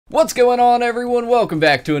What's going on, everyone? Welcome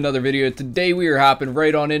back to another video. Today we are hopping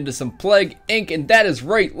right on into some Plague Inc. And that is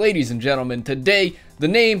right, ladies and gentlemen. Today, the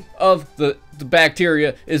name of the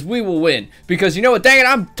bacteria is We Will Win. Because you know what, dang it,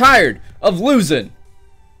 I'm tired of losing.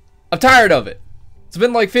 I'm tired of it. It's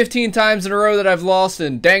been like 15 times in a row that I've lost,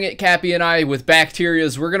 and dang it, Cappy and I with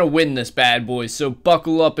bacterias, we're gonna win this bad boy. So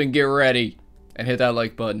buckle up and get ready. And hit that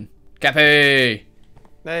like button. Cappy!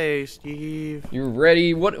 Hey, Steve. You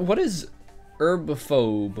ready? What is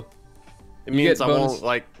herbophobe? It means I won't,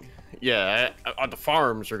 like, yeah, the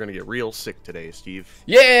farms are gonna get real sick today, Steve.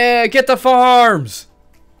 Yeah, get the farms!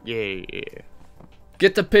 Yeah.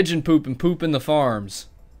 Get the pigeon poop and poop in the farms.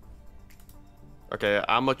 Okay,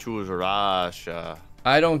 I'ma choose Russia.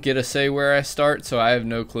 I don't get to say where I start, so I have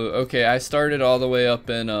no clue. Okay, I started all the way up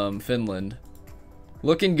in Finland.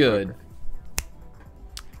 Looking good.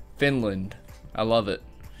 Finland. I love it.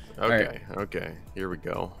 Okay, right. Okay, here we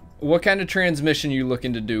go. What kind of transmission you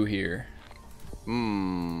looking to do here?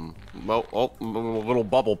 Well, oh, a little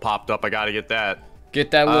bubble popped up. I gotta get that.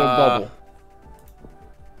 Get that little bubble.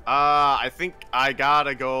 I think I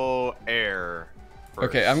gotta go air first.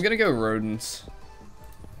 Okay, I'm gonna go rodents.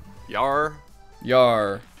 Yar?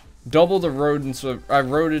 Yar. Double the rodents. I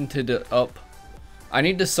rodented it up. I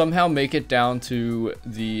need to somehow make it down to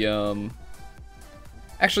the,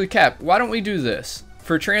 Actually, Cap, why don't we do this?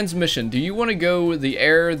 For transmission, do you want to go the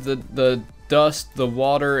air, the dust, the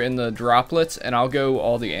water, and the droplets, and I'll go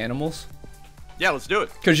all the animals? Yeah, let's do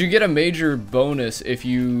it. Because you get a major bonus if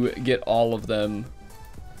you get all of them.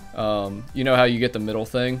 You know how you get the middle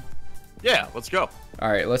thing? Yeah, let's go.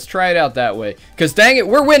 Alright, let's try it out that way. Because dang it,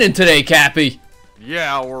 we're winning today, Cappy!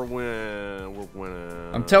 Yeah, we're winning. We're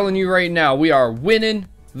winning. I'm telling you right now, we are winning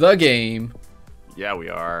the game. Yeah, we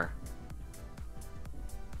are.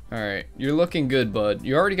 Alright, you're looking good, bud.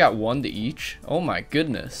 You already got one to each? Oh my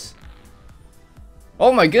goodness.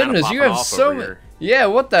 Oh my goodness, you have so many. Yeah,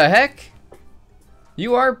 what the heck?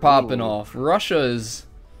 You are popping off. Russia is...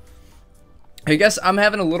 I guess I'm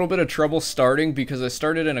having a little bit of trouble starting because I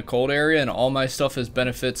started in a cold area and all my stuff has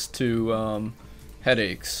benefits to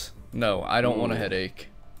headaches. No, I don't want a headache.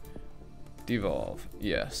 Devolve.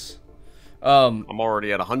 Yes. I'm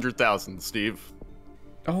already at 100,000, Steve.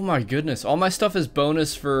 Oh my goodness. All my stuff is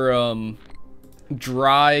bonus for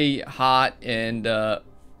dry, hot, and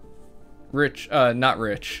rich. Not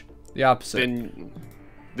rich. The opposite.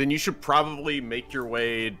 Then you should probably make your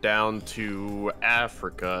way down to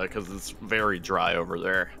Africa because it's very dry over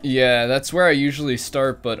there. Yeah, that's where I usually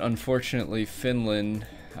start, but unfortunately Finland,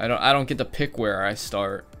 I don't get to pick where I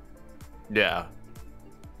start. Yeah.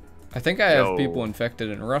 I think I have people infected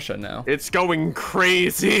in Russia now. It's going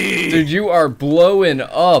crazy. Dude, you are blowing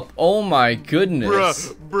up. Oh my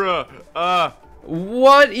goodness. Bruh.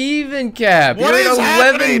 What even, Cap? What You're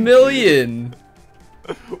at 11 million.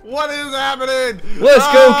 What is happening? Let's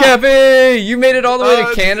go, Cappy! You made it all the way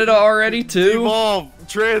to Canada already, too? Evolve.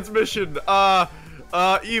 Transmission.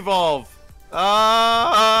 Evolve.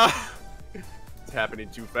 It's happening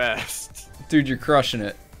too fast. Dude, you're crushing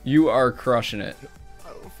it. You are crushing it.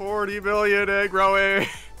 40 million and growing.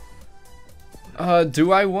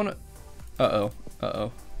 Do I want to...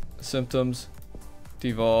 Uh-oh. Symptoms.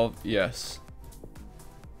 Devolve. Yes.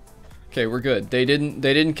 Okay, we're good. They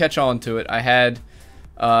didn't catch on to it. I had...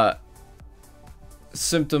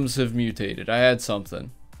 symptoms have mutated. I had something.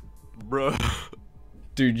 Bro.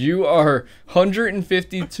 Dude, you are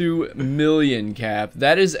 152 million, Cap.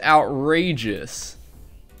 That is outrageous.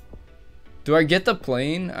 Do I get the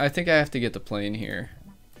plane? I think I have to get the plane here.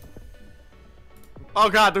 Oh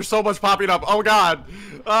god, there's so much popping up. Oh god.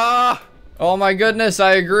 Oh my goodness,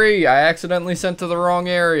 I agree. I accidentally sent to the wrong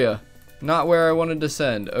area. Not where I wanted to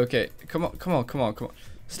send. Okay, come on.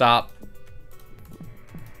 Stop.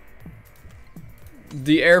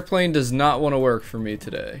 The airplane does not want to work for me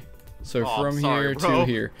today. So from here to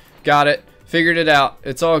here. Got it. Figured it out.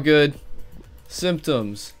 It's all good.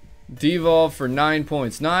 Symptoms. Devolve for 9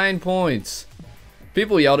 points. 9 points.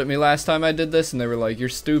 People yelled at me last time I did this and they were like, you're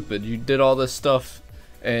stupid. You did all this stuff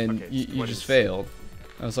and you just failed.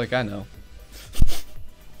 I was like, I know.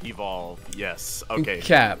 Evolve. Yes. Okay.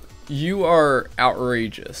 Cap, you are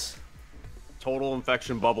outrageous. Total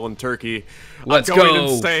infection bubble in Turkey. Let's I'm going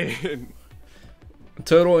go. Insane.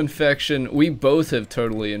 Total infection. We both have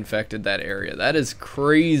totally infected that area. That is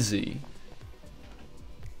crazy.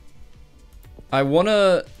 I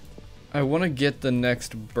wanna get the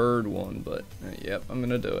next bird one, but yep, I'm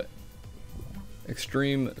gonna do it.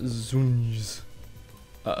 Extreme zooms.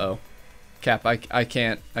 Uh-oh. Cap, I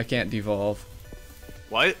can't devolve.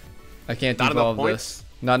 What? I can't Not devolve enough this.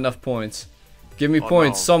 Not enough points. Give me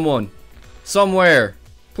points, no. someone. Somewhere.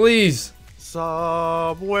 Please.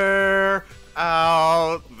 somewhere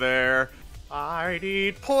out there. I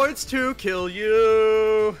need points to kill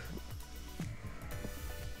you.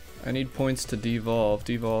 I need points to devolve.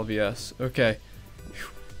 Devolve, yes. Okay.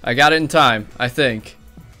 I got it in time, I think.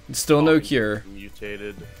 Still no cure.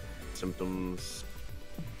 Mutated symptoms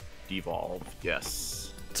devolve.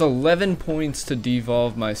 Yes. It's 11 points to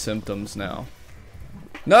devolve my symptoms now.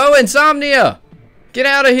 No, insomnia! Get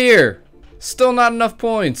out of here! Still not enough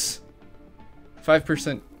points.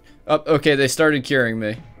 5%. Oh, okay, they started curing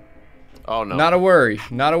me. Oh no. Not a worry.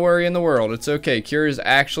 Not a worry in the world. It's okay. Cure has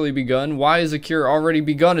actually begun. Why is a cure already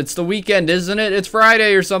begun? It's the weekend, isn't it? It's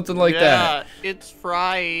Friday or something like that. Yeah, it's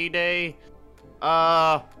Friday.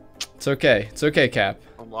 It's okay. It's okay, Cap.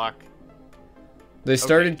 Unlock. They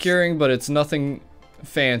started curing, but it's nothing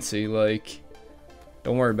fancy. Like,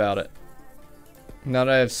 don't worry about it. Now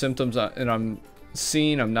that I have symptoms and I'm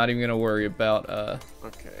seen, I'm not even gonna worry about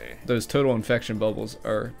okay. Those total infection bubbles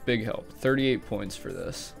are big help. 38 points for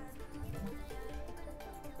this.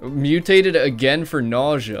 Mutated again for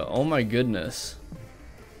nausea. Oh my goodness.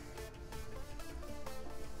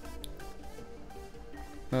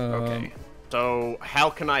 Okay. So how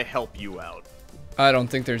can I help you out? I don't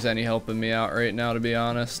think there's any helping me out right now, to be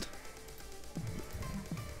honest.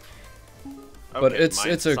 But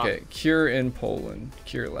it's okay. Cure in Poland.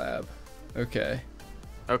 Cure lab. Okay.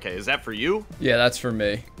 Okay, is that for you? Yeah, that's for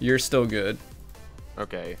me. You're still good.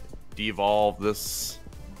 Okay. Devolve this.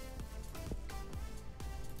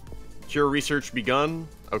 Cure research begun?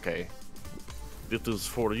 Okay. This is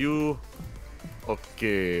for you.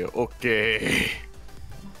 Okay, okay.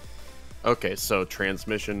 Okay, so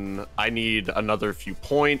transmission. I need another few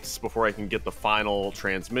points before I can get the final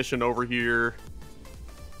transmission over here.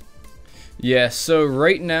 Yeah, so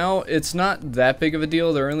right now, it's not that big of a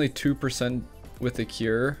deal. They're only 2% with the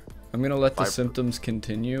cure. I'm going to let the symptoms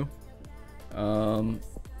continue. But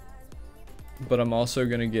I'm also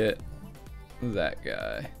going to get that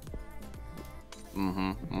guy.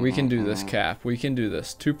 We can do this, Cap. We can do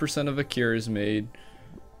this. 2% of a cure is made.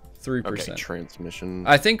 3%. Okay, transmission.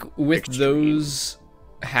 I think with those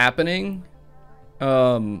happening,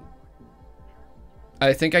 I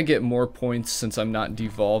think I get more points since I'm not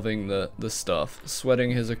devolving the stuff.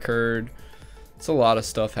 Sweating has occurred. It's a lot of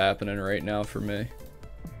stuff happening right now for me.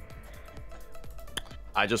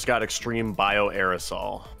 I just got extreme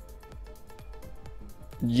bioaerosol.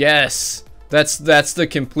 Yes! That's the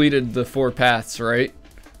completed the 4 paths, right?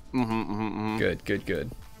 Good, good,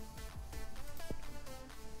 good.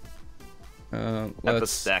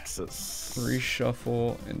 Let's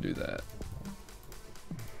reshuffle and do that.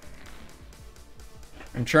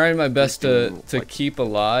 I'm trying my best to keep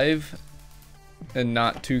alive and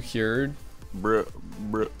not too cured.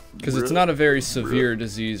 Because it's not a very severe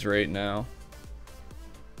disease right now.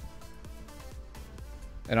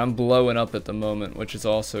 And I'm blowing up at the moment, which is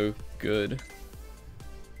also good.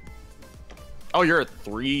 Oh, you're at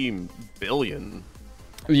 3 billion.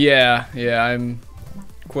 Yeah, I'm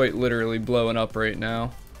quite literally blowing up right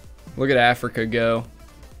now. Look at Africa go.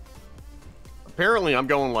 Apparently I'm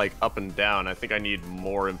going like up and down. I think I need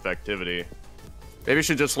more infectivity. Maybe I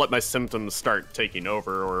should just let my symptoms start taking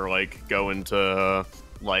over, or like go into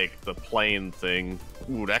like the plane thing.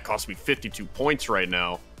 Ooh, that cost me 52 points right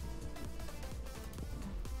now.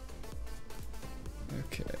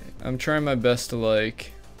 Okay, I'm trying my best to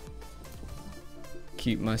like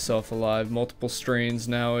keep myself alive. Multiple strains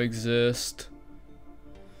now exist.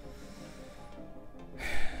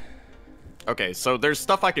 Okay, so there's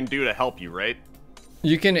stuff I can do to help you, right?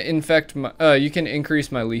 You can infect my, you can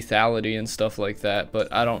increase my lethality and stuff like that,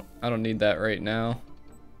 but I don't need that right now.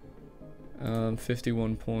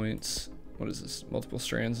 51 points. What is this? Multiple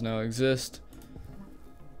strands now exist.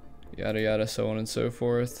 Yada yada, so on and so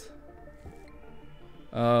forth.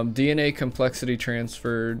 DNA complexity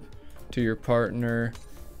transferred to your partner.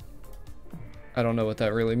 I don't know what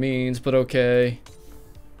that really means, but okay.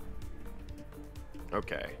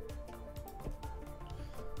 Okay.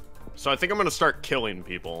 So I think I'm gonna start killing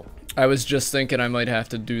people. I was just thinking I might have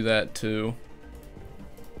to do that too.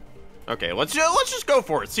 Okay, let's just go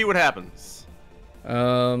for it. See what happens.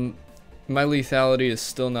 My lethality is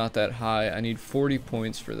still not that high. I need 40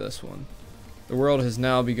 points for this one. The world has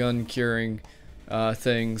now begun curing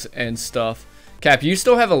things and stuff. Cap, you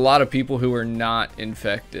still have a lot of people who are not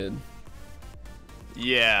infected.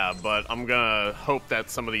 Yeah, but I'm gonna hope that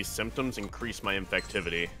some of these symptoms increase my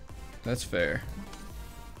infectivity. That's fair.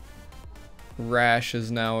 Rash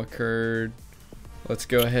has now occurred. Let's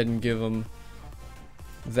go ahead and give them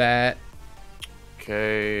that.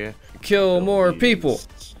 Okay. Kill more people.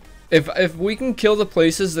 If we can kill the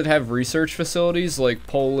places that have research facilities like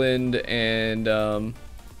Poland and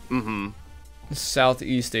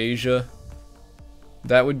Southeast Asia,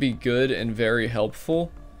 that would be good and very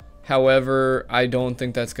helpful. However, I don't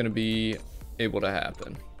think that's going to be able to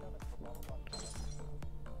happen.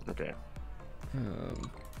 Okay.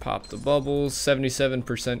 Pop the bubbles.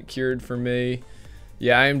 77% cured for me.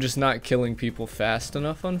 Yeah, I am just not killing people fast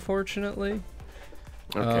enough, unfortunately.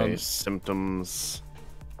 Okay, symptoms.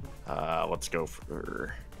 Let's go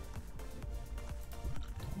for...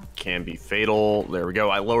 Can be fatal. There we go.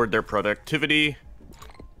 I lowered their productivity.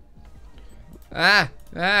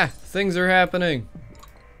 Things are happening.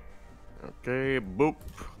 Okay, boop.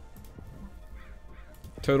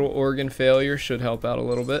 Total organ failure should help out a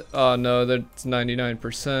little bit. Oh no, that's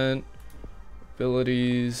 99%.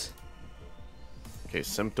 Abilities. Okay,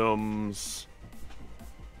 symptoms.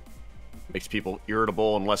 Makes people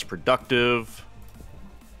irritable and less productive.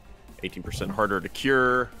 18% harder to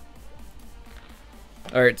cure.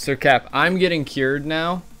 Alright, so Cap, I'm getting cured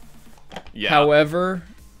now. Yeah. However,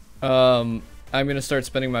 I'm going to start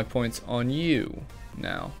spending my points on you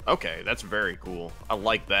now. Okay, that's very cool. I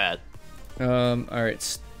like that. Alright,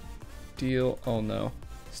 steal... Oh no.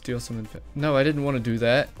 Steal some... No, I didn't want to do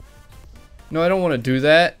that. No, I don't want to do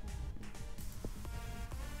that.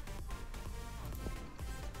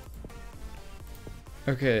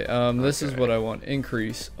 Okay, this is what I want.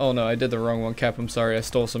 Increase. Oh no, I did the wrong one, Cap. I'm sorry, I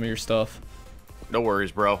stole some of your stuff. No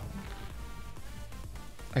worries, bro.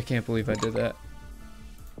 I can't believe I did that.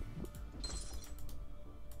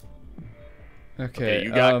 Okay,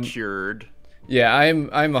 you got cured. Yeah, I'm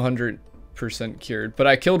 100% cured, but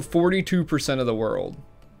I killed 42% of the world.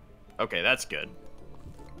 Okay, that's good.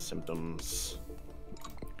 Symptoms.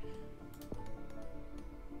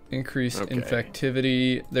 Increased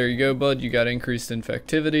infectivity. There you go, bud. You got increased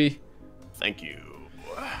infectivity. Thank you.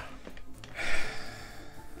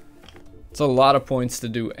 It's a lot of points to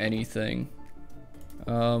do anything.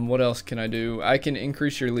 What else can I do? I can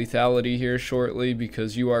increase your lethality here shortly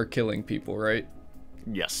because you are killing people, right?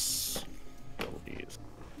 Yes.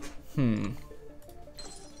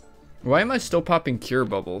 Why am I still popping cure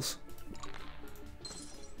bubbles?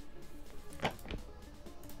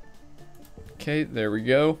 Okay, there we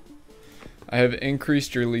go. I have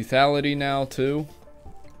increased your lethality now, too.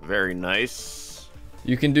 Very nice.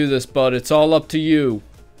 You can do this, bud. It's all up to you.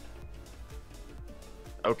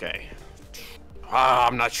 Okay.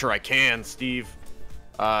 I'm not sure I can, Steve.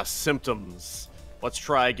 Symptoms. Let's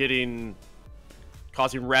try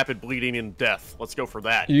causing rapid bleeding and death. Let's go for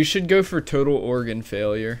that. You should go for total organ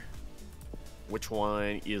failure. Which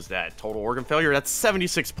one is that? Total organ failure? That's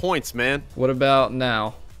 76 points, man. What about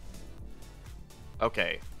now?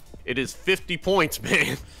 Okay. It is 50 points,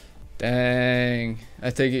 man. Dang.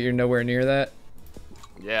 I take it you're nowhere near that?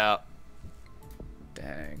 Yeah.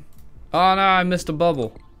 Dang. Oh no, I missed a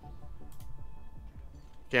bubble.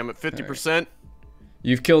 Okay, I'm at 50%.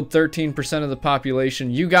 You've killed 13% of the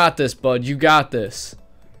population. You got this, bud. You got this.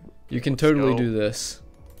 You can totally do this.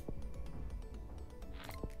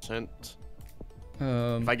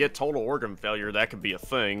 If I get total organ failure, that could be a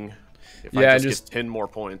thing. If yeah, I just get 10 more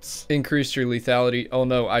points. Increased your lethality. Oh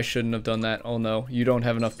no, I shouldn't have done that. Oh no, you don't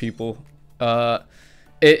have enough people.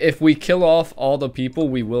 If we kill off all the people,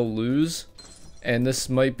 we will lose. And this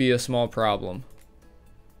might be a small problem.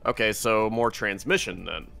 Okay, so more transmission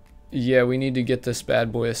then. Yeah, we need to get this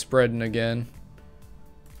bad boy spreading again.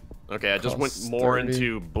 Okay, I just went more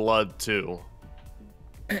into blood too.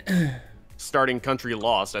 Starting country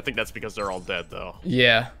lost. I think that's because they're all dead though.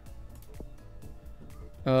 Yeah.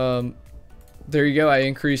 There you go. I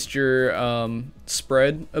increased your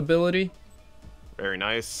spread ability. Very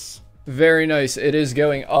nice. Very nice. It is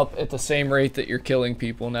going up at the same rate that you're killing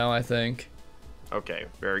people now, I think. Okay,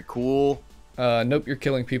 very cool. Nope, you're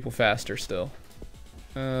killing people faster still.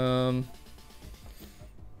 Can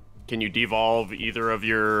you devolve either of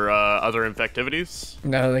your other infectivities?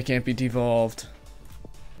 No, they can't be devolved.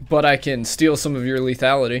 But I can steal some of your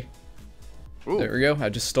lethality. Ooh. There we go. I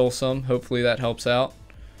just stole some. Hopefully that helps out.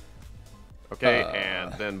 Okay,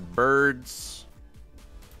 and then birds.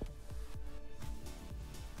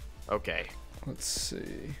 Okay. Let's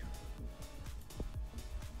see.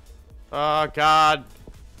 Oh, God.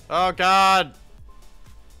 Oh, God.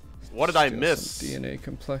 What did I miss? DNA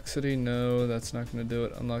complexity. No, that's not going to do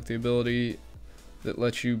it. Unlock the ability that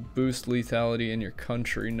lets you boost lethality in your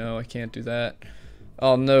country. No, I can't do that.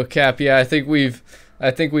 Oh no, Cap. Yeah, I think we've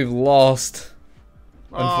lost.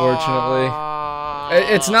 Unfortunately,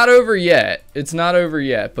 it's not over yet. It's not over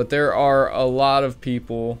yet. But there are a lot of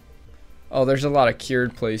people Oh, there's a lot of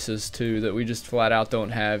cured places too that we just flat out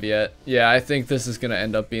don't have yet. Yeah, I think this is gonna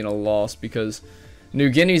end up being a loss because New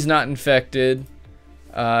Guinea's not infected,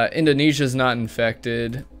 Indonesia's not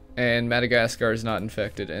infected, and Madagascar's not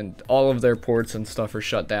infected, and all of their ports and stuff are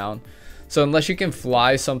shut down. So unless you can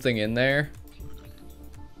fly something in there.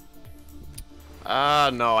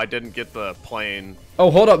 No, I didn't get the plane.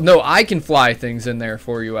 Oh, hold up. No, I can fly things in there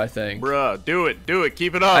for you, I think. Bruh, do it,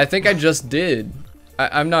 keep it up. I think I just did.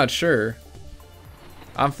 I'm not sure.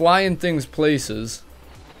 I'm flying things places.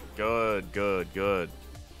 Good, good, good.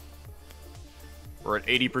 We're at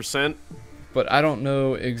 80%. But I don't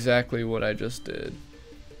know exactly what I just did.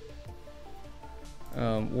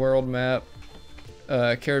 World map.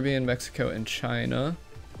 Caribbean, Mexico, and China.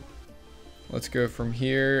 Let's go from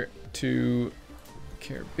here to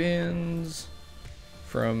Caribbeans.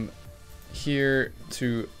 From here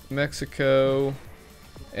to Mexico.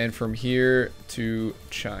 And from here to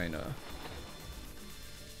China.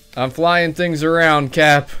 I'm flying things around,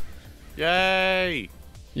 Cap. Yay!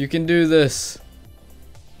 You can do this.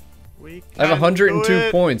 I have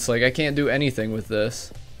 102 points. Like, I can't do anything with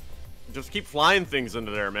this. Just keep flying things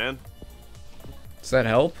into there, man. Does that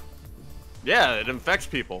help? Yeah, it infects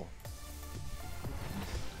people.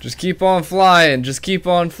 Just keep on flying. Just keep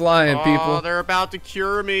on flying, people. Oh, they're about to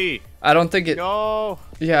cure me. I don't think it... No.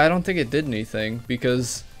 Yeah, I don't think it did anything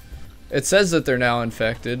because it says that they're now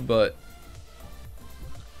infected, but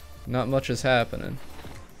not much is happening.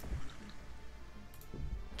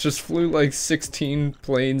 Just flew like 16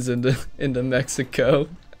 planes into Mexico.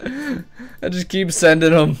 I just keep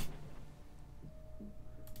sending them.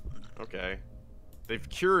 Okay. They've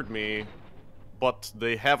cured me, but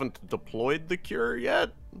they haven't deployed the cure yet?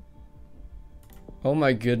 Oh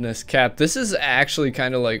my goodness, Cap. This is actually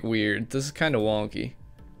kind of like weird. This is kind of wonky.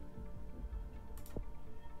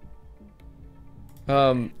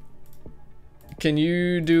 Can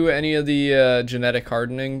you do any of the genetic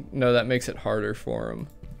hardening? No, that makes it harder for them.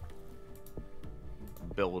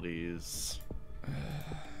 Abilities.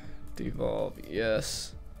 Devolve,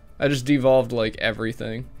 yes. I just devolved like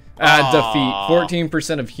everything. Defeat.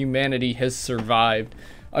 14% of humanity has survived.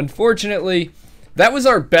 Unfortunately, that was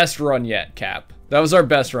our best run yet, Cap. That was our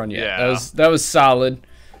best run yet. Yeah. That was solid.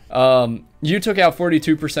 You took out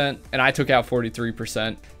 42% and I took out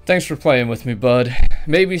 43%. Thanks for playing with me, bud.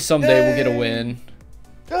 Maybe someday we'll get a win.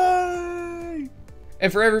 Yay!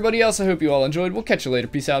 And for everybody else, I hope you all enjoyed. We'll catch you later.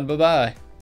 Peace out and bye-bye.